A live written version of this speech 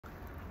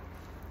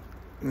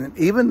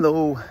even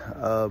though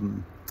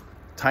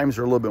times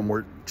are a little bit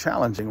more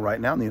challenging right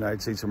now in the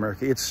United States of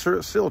America, it's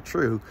still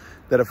true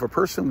that if a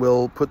person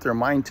will put their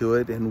mind to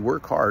it and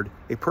work hard,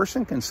 a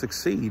person can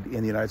succeed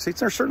in the United States.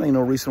 There's certainly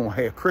no reason why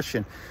a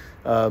Christian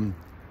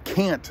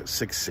can't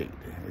succeed.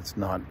 It's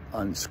not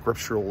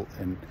unscriptural,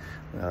 and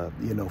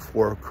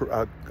for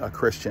a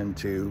Christian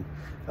to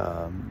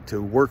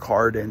work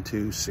hard and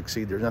to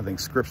succeed. There's nothing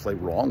scripturally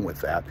wrong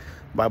with that.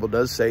 The Bible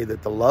does say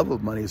that the love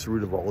of money is the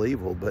root of all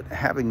evil, but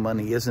having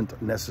money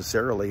isn't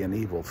necessarily an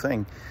evil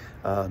thing.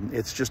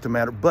 It's just a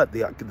matter, but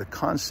the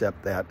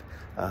concept that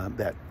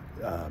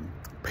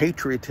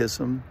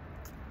patriotism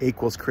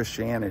equals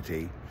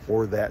Christianity,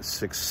 or that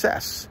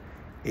success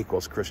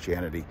equals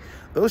Christianity,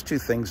 those two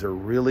things are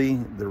really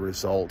the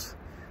result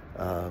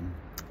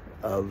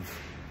of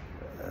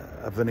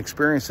an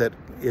experience that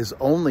is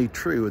only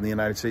true in the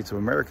United States of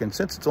America. And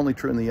since it's only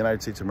true in the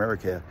United States of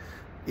America,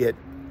 it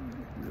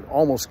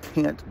almost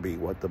can't be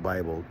what the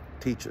Bible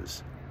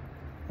teaches.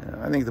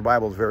 I think the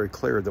Bible is very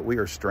clear that we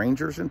are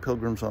strangers and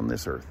pilgrims on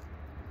this earth,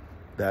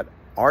 that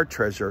our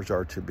treasures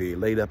are to be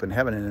laid up in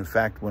heaven. And in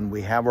fact, when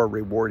we have our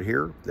reward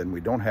here, then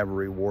we don't have a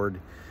reward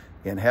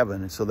in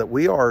heaven. And so that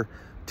we are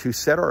to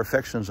set our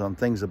affections on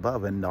things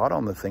above and not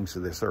on the things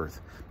of this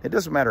earth. It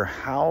doesn't matter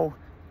how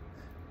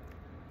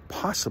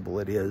possible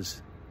it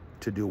is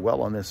to do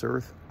well on this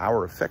earth,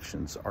 our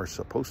affections are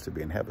supposed to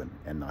be in heaven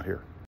and not here.